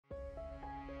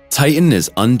Titan is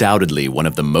undoubtedly one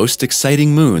of the most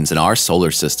exciting moons in our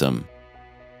solar system.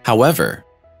 However,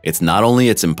 it's not only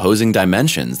its imposing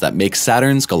dimensions that make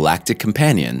Saturn's galactic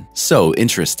companion so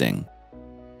interesting.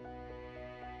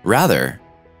 Rather,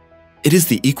 it is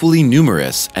the equally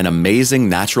numerous and amazing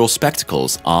natural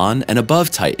spectacles on and above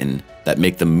Titan that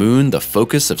make the moon the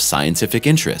focus of scientific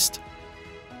interest.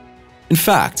 In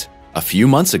fact, a few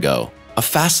months ago, a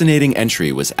fascinating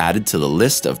entry was added to the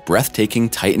list of breathtaking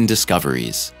Titan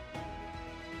discoveries.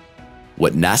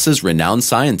 What NASA's renowned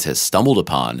scientists stumbled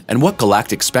upon and what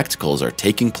galactic spectacles are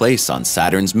taking place on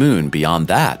Saturn's moon beyond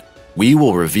that, we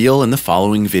will reveal in the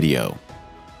following video.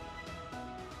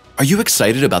 Are you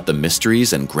excited about the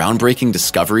mysteries and groundbreaking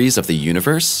discoveries of the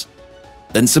universe?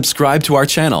 Then subscribe to our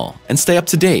channel and stay up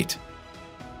to date.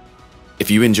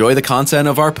 If you enjoy the content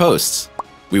of our posts,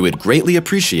 we would greatly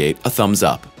appreciate a thumbs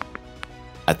up.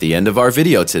 At the end of our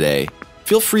video today,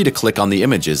 feel free to click on the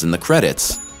images in the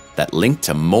credits that link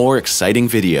to more exciting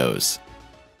videos.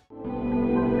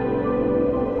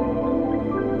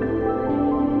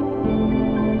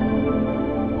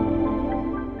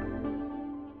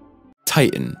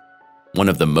 Titan, one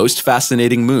of the most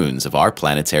fascinating moons of our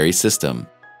planetary system.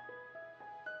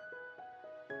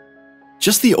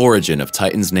 Just the origin of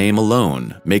Titan's name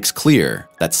alone makes clear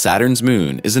that Saturn's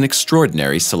moon is an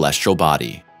extraordinary celestial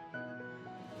body.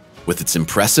 With its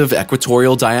impressive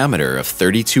equatorial diameter of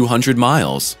 3,200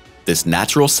 miles, this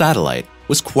natural satellite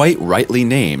was quite rightly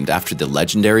named after the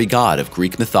legendary god of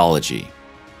Greek mythology.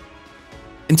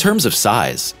 In terms of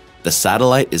size, the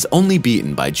satellite is only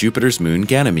beaten by Jupiter's moon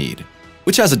Ganymede,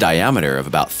 which has a diameter of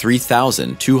about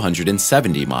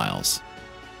 3,270 miles.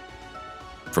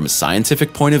 From a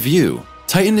scientific point of view,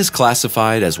 Titan is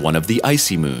classified as one of the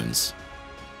icy moons.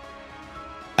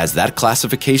 As that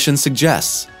classification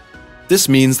suggests, this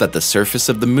means that the surface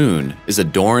of the moon is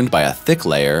adorned by a thick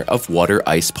layer of water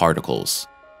ice particles.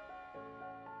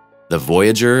 The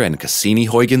Voyager and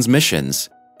Cassini-Huygens missions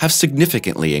have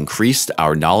significantly increased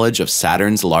our knowledge of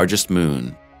Saturn's largest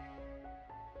moon.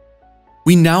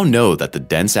 We now know that the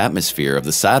dense atmosphere of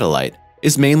the satellite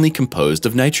is mainly composed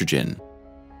of nitrogen.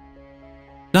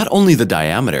 Not only the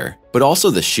diameter, but also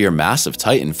the sheer mass of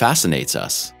Titan fascinates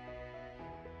us.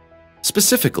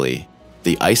 Specifically,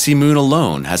 the icy moon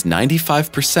alone has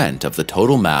 95% of the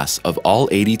total mass of all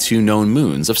 82 known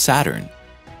moons of Saturn.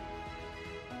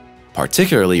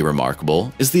 Particularly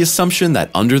remarkable is the assumption that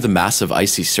under the massive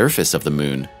icy surface of the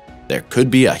moon, there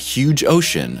could be a huge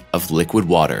ocean of liquid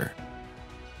water.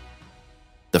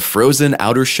 The frozen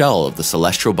outer shell of the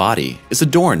celestial body is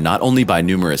adorned not only by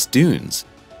numerous dunes,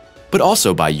 but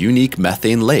also by unique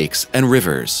methane lakes and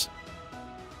rivers.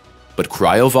 But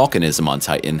cryovolcanism on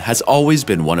Titan has always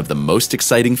been one of the most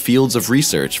exciting fields of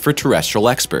research for terrestrial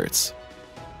experts.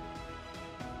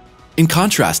 In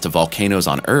contrast to volcanoes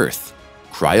on Earth,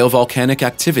 cryovolcanic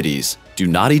activities do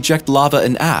not eject lava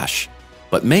and ash,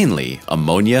 but mainly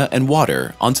ammonia and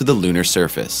water onto the lunar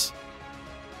surface.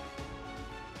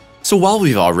 So while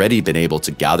we've already been able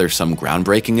to gather some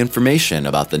groundbreaking information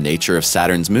about the nature of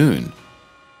Saturn's moon,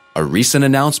 a recent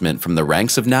announcement from the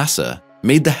ranks of NASA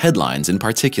made the headlines in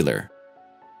particular.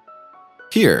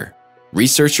 Here,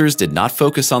 researchers did not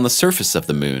focus on the surface of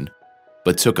the moon,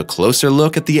 but took a closer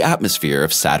look at the atmosphere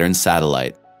of Saturn's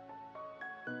satellite.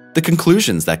 The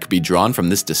conclusions that could be drawn from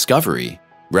this discovery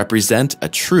represent a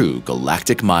true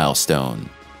galactic milestone.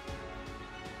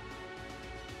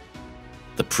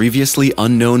 The previously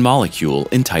unknown molecule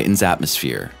in Titan's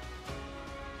atmosphere.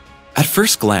 At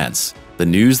first glance, the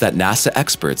news that NASA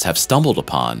experts have stumbled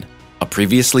upon, a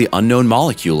previously unknown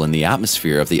molecule in the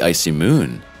atmosphere of the icy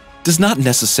moon, does not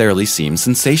necessarily seem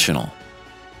sensational.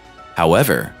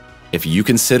 However, if you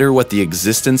consider what the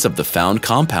existence of the found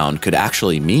compound could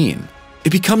actually mean,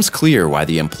 it becomes clear why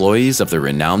the employees of the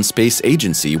renowned space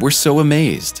agency were so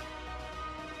amazed.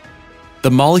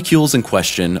 The molecules in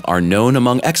question are known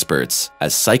among experts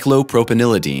as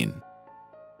cyclopropanylidyne.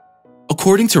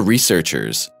 According to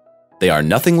researchers, they are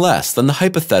nothing less than the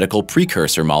hypothetical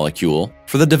precursor molecule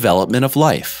for the development of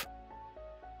life.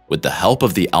 With the help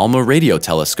of the ALMA radio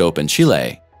telescope in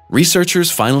Chile, researchers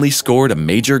finally scored a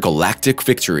major galactic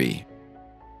victory.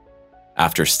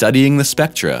 After studying the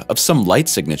spectra of some light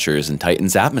signatures in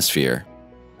Titan's atmosphere,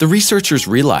 the researchers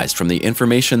realized from the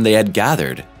information they had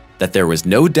gathered that there was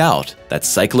no doubt that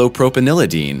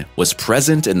cyclopropanylidyne was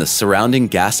present in the surrounding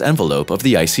gas envelope of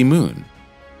the icy moon.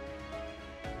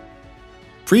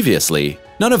 Previously,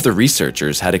 none of the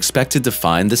researchers had expected to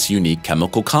find this unique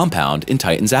chemical compound in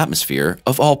Titan's atmosphere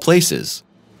of all places.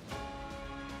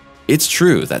 It's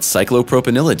true that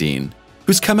cyclopropanylidyne,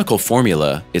 whose chemical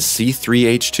formula is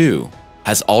C3H2,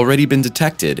 has already been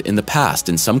detected in the past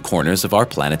in some corners of our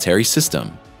planetary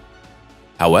system.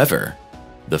 However,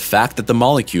 the fact that the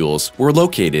molecules were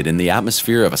located in the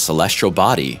atmosphere of a celestial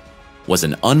body was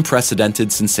an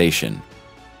unprecedented sensation.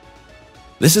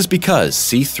 This is because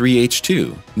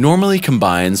C3H2 normally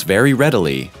combines very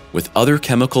readily with other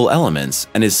chemical elements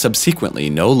and is subsequently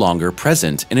no longer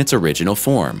present in its original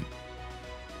form.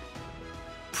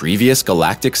 Previous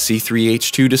galactic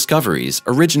C3H2 discoveries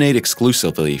originate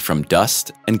exclusively from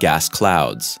dust and gas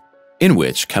clouds, in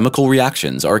which chemical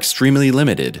reactions are extremely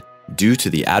limited due to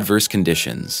the adverse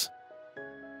conditions.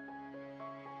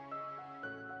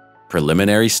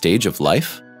 Preliminary stage of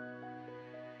life?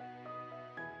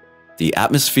 The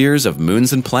atmospheres of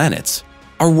moons and planets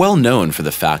are well known for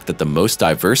the fact that the most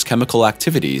diverse chemical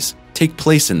activities take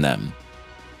place in them.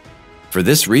 For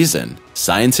this reason,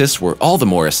 scientists were all the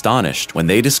more astonished when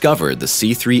they discovered the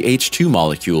C3H2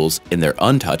 molecules in their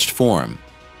untouched form.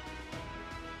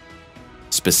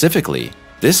 Specifically,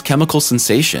 this chemical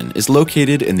sensation is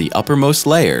located in the uppermost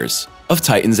layers of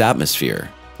Titan's atmosphere,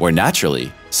 where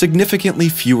naturally, significantly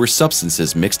fewer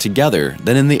substances mix together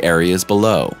than in the areas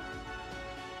below.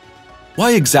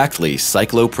 Why exactly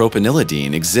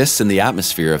cyclopropanyldene exists in the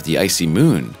atmosphere of the icy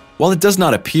moon, while it does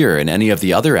not appear in any of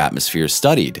the other atmospheres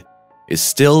studied, is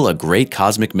still a great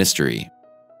cosmic mystery.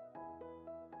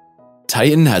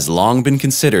 Titan has long been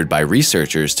considered by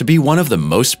researchers to be one of the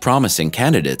most promising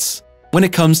candidates when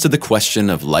it comes to the question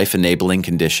of life-enabling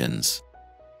conditions.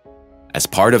 As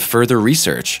part of further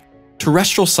research,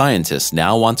 terrestrial scientists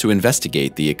now want to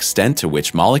investigate the extent to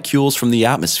which molecules from the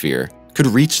atmosphere could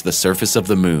reach the surface of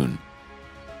the moon.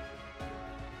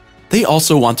 They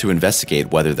also want to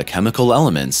investigate whether the chemical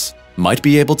elements might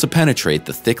be able to penetrate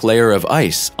the thick layer of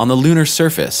ice on the lunar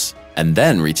surface and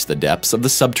then reach the depths of the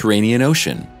subterranean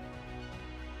ocean.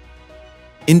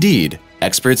 Indeed,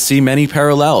 experts see many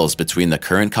parallels between the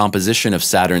current composition of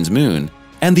Saturn's moon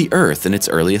and the Earth in its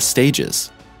earliest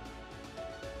stages.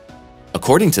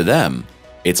 According to them,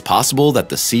 it's possible that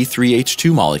the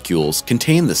C3H2 molecules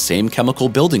contain the same chemical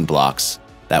building blocks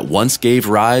that once gave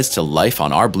rise to life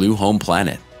on our blue home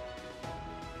planet.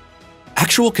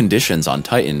 Actual conditions on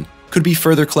Titan could be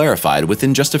further clarified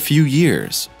within just a few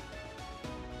years.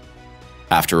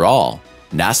 After all,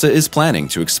 NASA is planning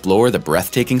to explore the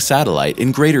breathtaking satellite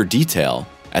in greater detail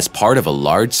as part of a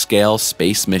large-scale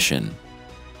space mission.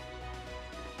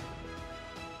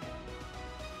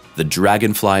 The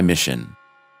Dragonfly mission.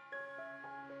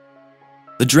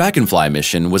 The Dragonfly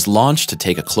mission was launched to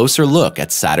take a closer look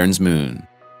at Saturn's moon.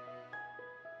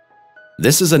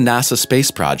 This is a NASA space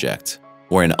project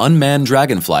where an unmanned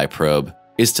Dragonfly probe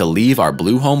is to leave our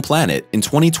blue home planet in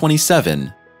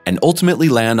 2027 and ultimately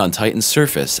land on Titan's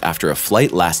surface after a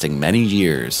flight lasting many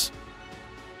years.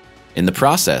 In the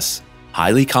process,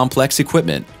 highly complex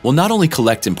equipment will not only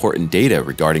collect important data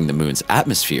regarding the moon's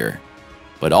atmosphere,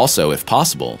 but also, if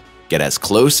possible, get as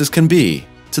close as can be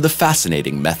to the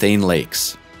fascinating methane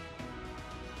lakes.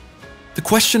 The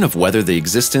question of whether the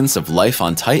existence of life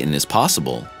on Titan is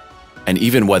possible, and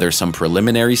even whether some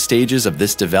preliminary stages of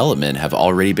this development have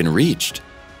already been reached,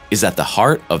 is at the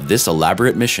heart of this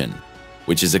elaborate mission,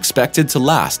 which is expected to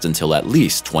last until at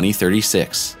least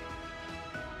 2036.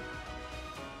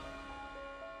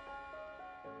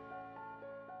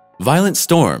 Violent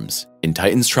storms in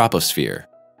Titan's troposphere.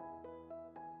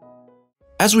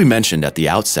 As we mentioned at the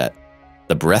outset,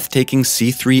 the breathtaking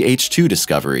C3H2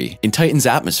 discovery in Titan's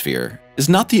atmosphere is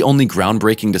not the only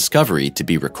groundbreaking discovery to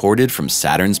be recorded from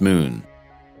Saturn's moon.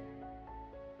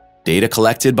 Data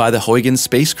collected by the Huygens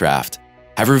spacecraft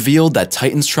have revealed that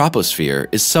Titan's troposphere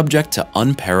is subject to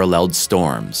unparalleled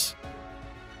storms.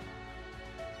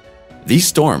 These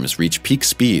storms reach peak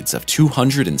speeds of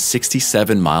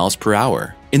 267 miles per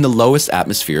hour in the lowest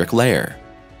atmospheric layer.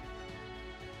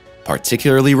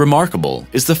 Particularly remarkable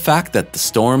is the fact that the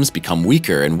storms become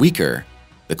weaker and weaker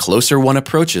the closer one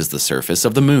approaches the surface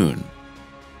of the moon.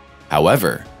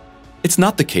 However, it's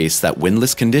not the case that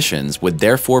windless conditions would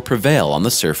therefore prevail on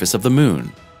the surface of the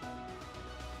moon.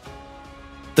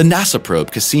 The NASA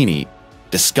probe Cassini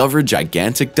discovered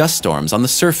gigantic dust storms on the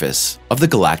surface of the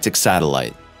galactic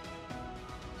satellite.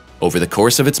 Over the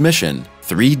course of its mission,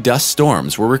 3 dust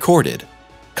storms were recorded,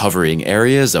 covering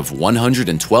areas of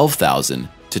 112,000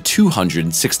 to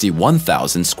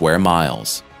 261,000 square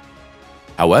miles.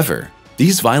 However,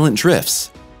 these violent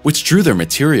drifts, which drew their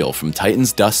material from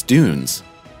Titan's dust dunes,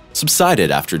 subsided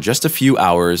after just a few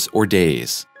hours or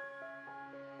days.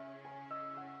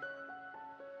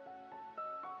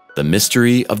 The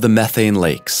mystery of the methane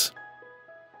lakes.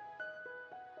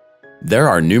 There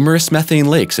are numerous methane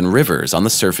lakes and rivers on the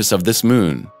surface of this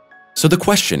moon, So the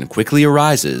question quickly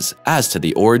arises as to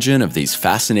the origin of these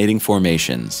fascinating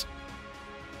formations.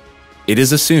 It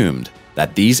is assumed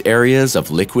that these areas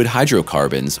of liquid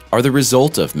hydrocarbons are the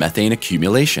result of methane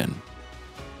accumulation.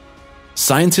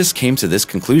 Scientists came to this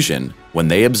conclusion when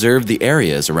they observed the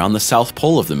areas around the south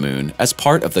pole of the Moon as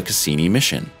part of the Cassini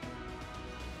mission.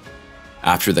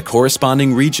 After the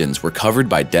corresponding regions were covered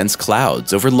by dense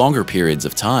clouds over longer periods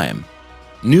of time,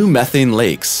 new methane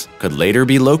lakes could later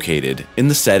be located in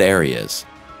the said areas.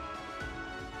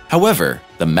 However,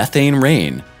 the methane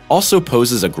rain also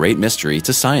poses a great mystery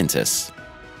to scientists.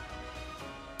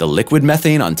 The liquid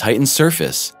methane on Titan's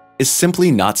surface is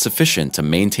simply not sufficient to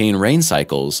maintain rain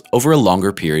cycles over a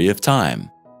longer period of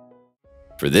time.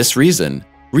 For this reason,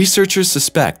 researchers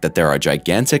suspect that there are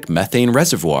gigantic methane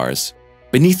reservoirs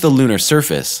beneath the lunar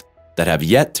surface that have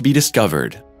yet to be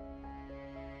discovered.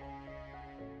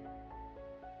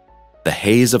 The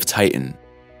haze of Titan.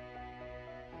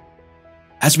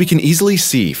 As we can easily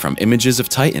see from images of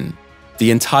Titan,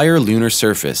 the entire lunar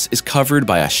surface is covered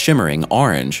by a shimmering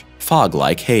orange,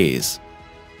 fog-like haze.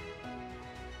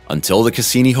 Until the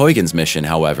Cassini-Huygens mission,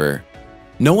 however,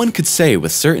 no one could say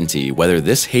with certainty whether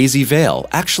this hazy veil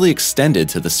actually extended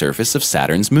to the surface of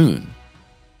Saturn's moon.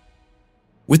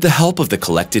 With the help of the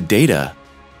collected data,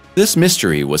 this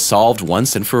mystery was solved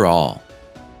once and for all.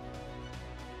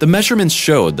 The measurements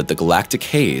showed that the galactic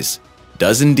haze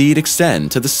does indeed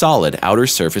extend to the solid outer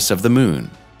surface of the moon.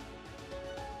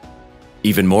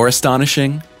 Even more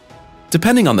astonishing,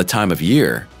 depending on the time of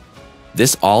year,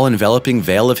 this all-enveloping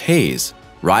veil of haze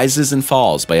rises and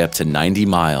falls by up to 90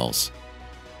 miles.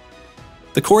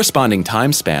 The corresponding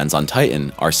time spans on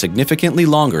Titan are significantly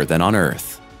longer than on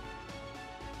Earth.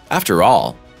 After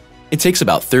all, it takes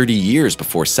about 30 years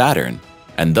before Saturn,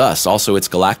 and thus also its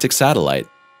galactic satellite,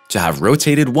 to have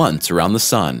rotated once around the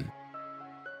Sun.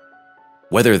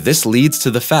 Whether this leads to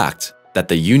the fact that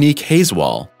the unique haze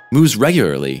wall moves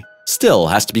regularly still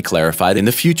has to be clarified in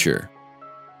the future.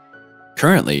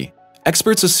 Currently,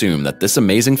 experts assume that this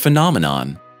amazing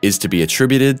phenomenon is to be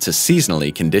attributed to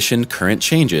seasonally conditioned current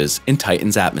changes in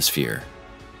Titan's atmosphere.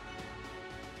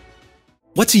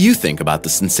 What do you think about the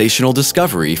sensational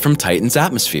discovery from Titan's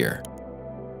atmosphere?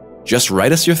 Just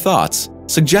write us your thoughts,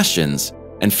 suggestions,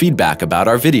 and feedback about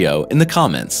our video in the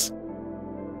comments.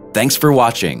 Thanks for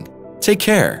watching, take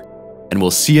care, and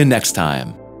we'll see you next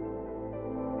time.